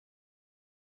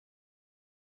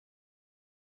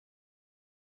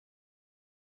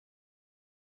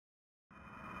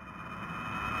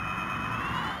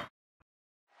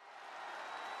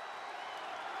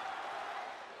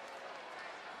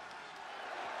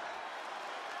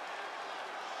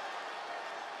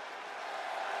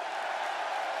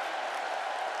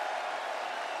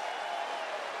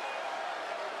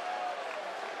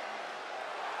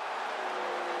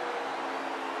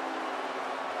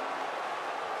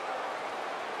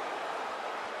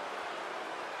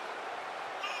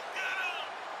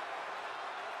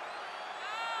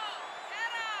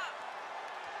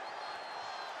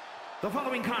The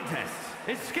following contest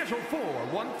is scheduled for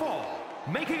one fall.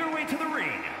 Making her way to the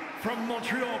ring from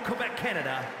Montreal, Quebec,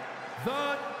 Canada,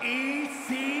 the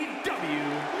ECW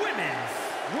Women's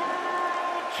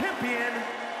World Champion,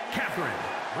 Catherine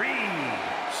Reed.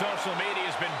 Social media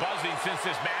has been buzzing since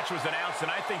this match was announced, and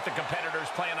I think the competitors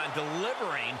plan on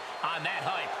delivering on that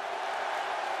hype.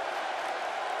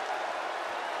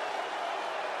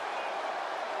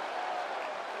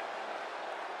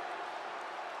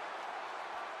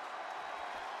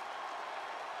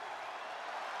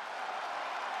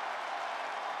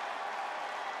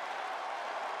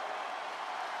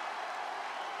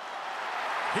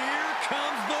 Here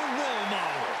comes the role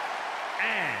model.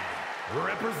 And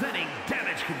representing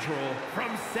Damage Control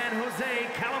from San Jose,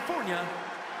 California,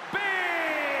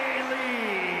 Bayley.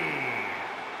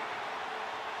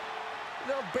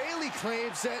 Now, Bayley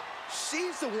claims that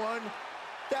she's the one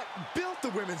that built the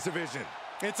women's division.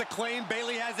 It's a claim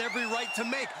Bayley has every right to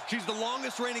make. She's the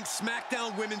longest reigning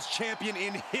SmackDown Women's Champion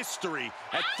in history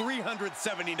at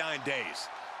 379 days.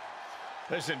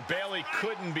 Listen, Bayley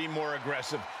couldn't be more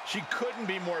aggressive. She couldn't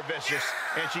be more vicious.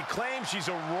 And she claims she's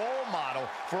a role model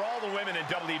for all the women in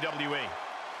WWE.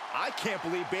 I can't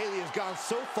believe Bayley has gone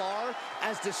so far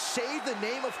as to shave the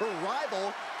name of her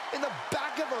rival in the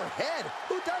back of her head.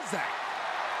 Who does that?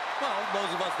 Well,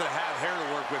 those of us that have hair to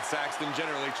work with, Saxton,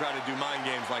 generally try to do mind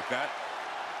games like that.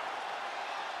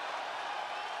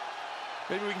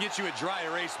 Maybe we can get you a dry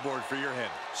erase board for your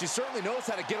head. She certainly knows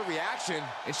how to get a reaction,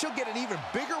 and she'll get an even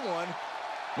bigger one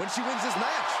when she wins this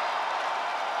match.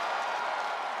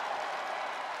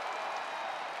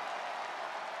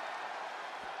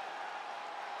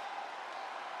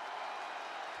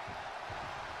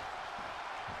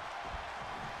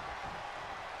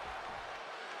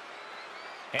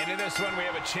 And in this one, we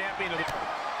have a champion of the...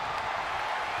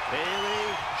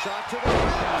 Bayley, shot to the rim.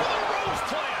 The Rose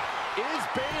Plant. Is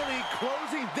Bayley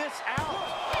closing this out?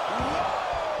 Whoa!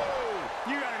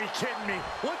 You gotta be kidding me.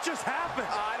 What just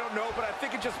happened? I don't know, but I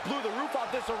think it just blew the roof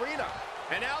off this arena.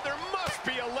 And now there must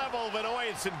be a level of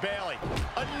annoyance in Bayley.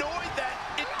 Annoyed that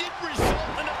it did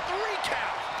result in a 3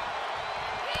 count.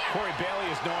 Corey, Bayley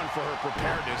is known for her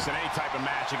preparedness in any type of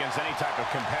match against any type of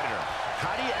competitor.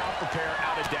 How do you out-prepare,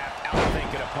 out-adapt, out-think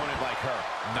an opponent like her?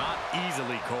 Not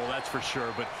easily, Cole, that's for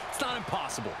sure, but it's not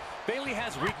impossible. Bayley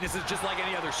has weaknesses just like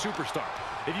any other superstar.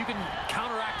 If you can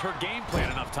counteract her game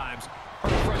plan enough times, her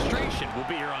frustration will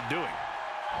be her undoing.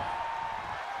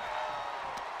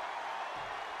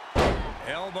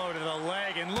 Elbow to the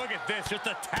leg, and look at this, just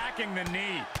attacking the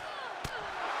knee.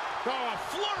 Oh, a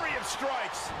flurry of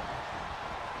strikes.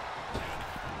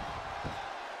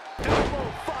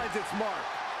 Elbow finds its mark.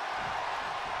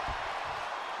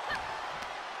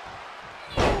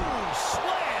 Boom,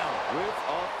 slam with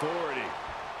authority.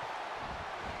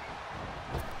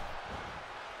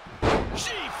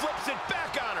 She flips it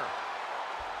back on her.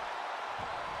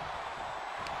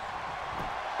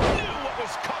 Knew what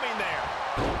was coming there.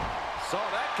 Saw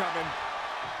that coming.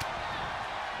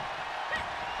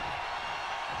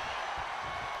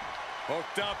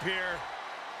 Hooked up here.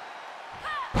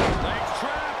 Legs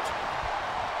trapped.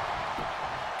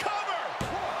 Cover.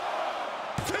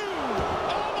 2.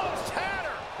 Almost had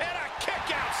her. And a kick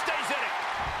out stays in it.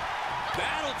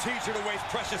 That'll teach her to waste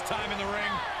precious time in the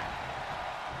ring.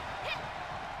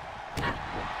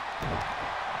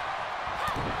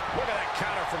 Look at that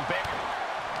counter from Bayley.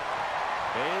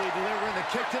 Bayley delivering the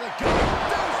kick to the gut.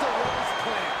 There's the Rose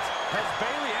Plant. Has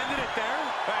Bayley ended it there?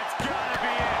 That's gotta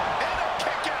be it. And a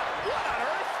kick out. What on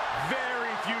earth?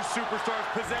 Very few superstars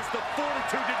possess the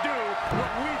fortitude to do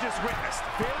what we just witnessed.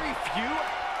 Very few.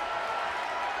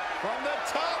 From the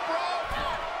top rope.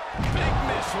 Big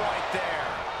miss right there.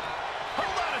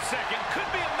 Hold on a second.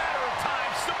 Could be a matter of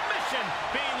time. Submission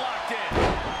being locked in.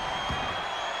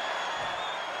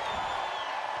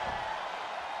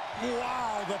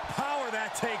 Wow, the power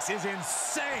that takes is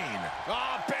insane.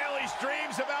 Oh, Bayley's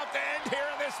dream's about to end here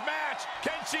in this match.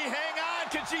 Can she hang on?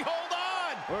 Can she hold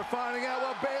on? We're finding out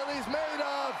what Bayley's made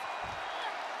of.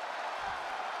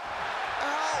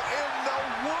 How in the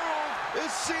world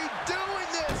is she doing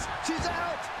this? She's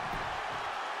out.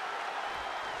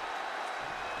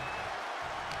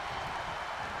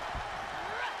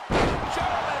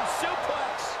 German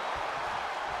suplex.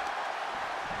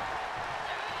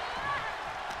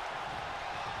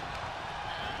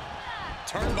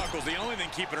 Turnbuckle's the only thing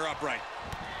keeping her upright.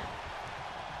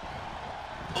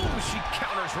 Ooh, she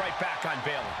counters right back on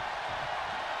Bayley.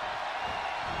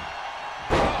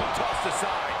 Oh, tossed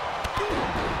aside.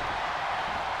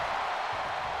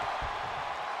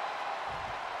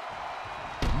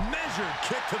 Measured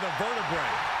kick to the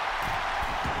vertebrae.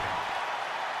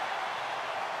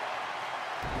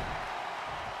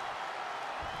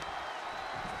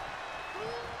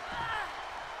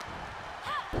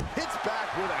 hits back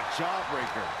with a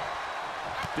jawbreaker.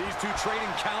 These two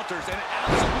trading counters, an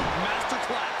absolute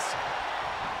masterclass.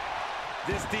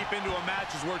 This deep into a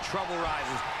match is where trouble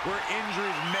rises, where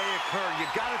injuries may occur. You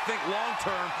got to think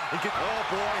long-term and get... Oh,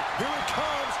 boy, here it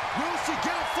comes. Will she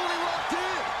get it fully locked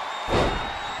in?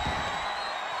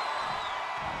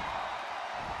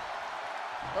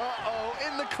 Uh-oh,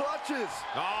 in the clutches.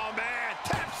 Oh, man,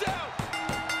 taps out.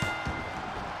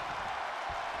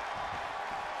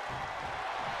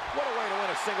 What a way to win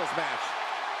a singles match.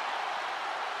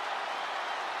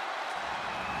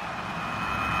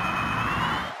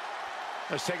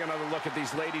 Let's take another look at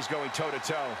these ladies going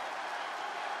toe-to-toe.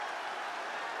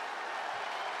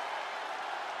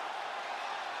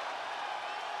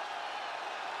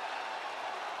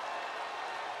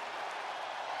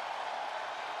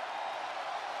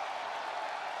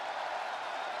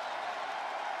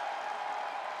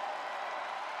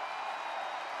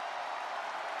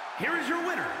 Here is your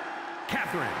winner,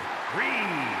 Catherine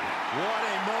Reed. What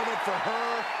a moment for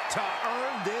her to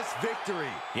earn this victory.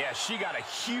 Yeah, she got a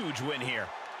huge win here.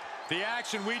 The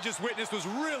action we just witnessed was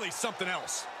really something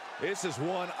else. This is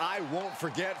one I won't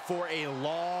forget for a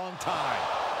long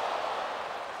time.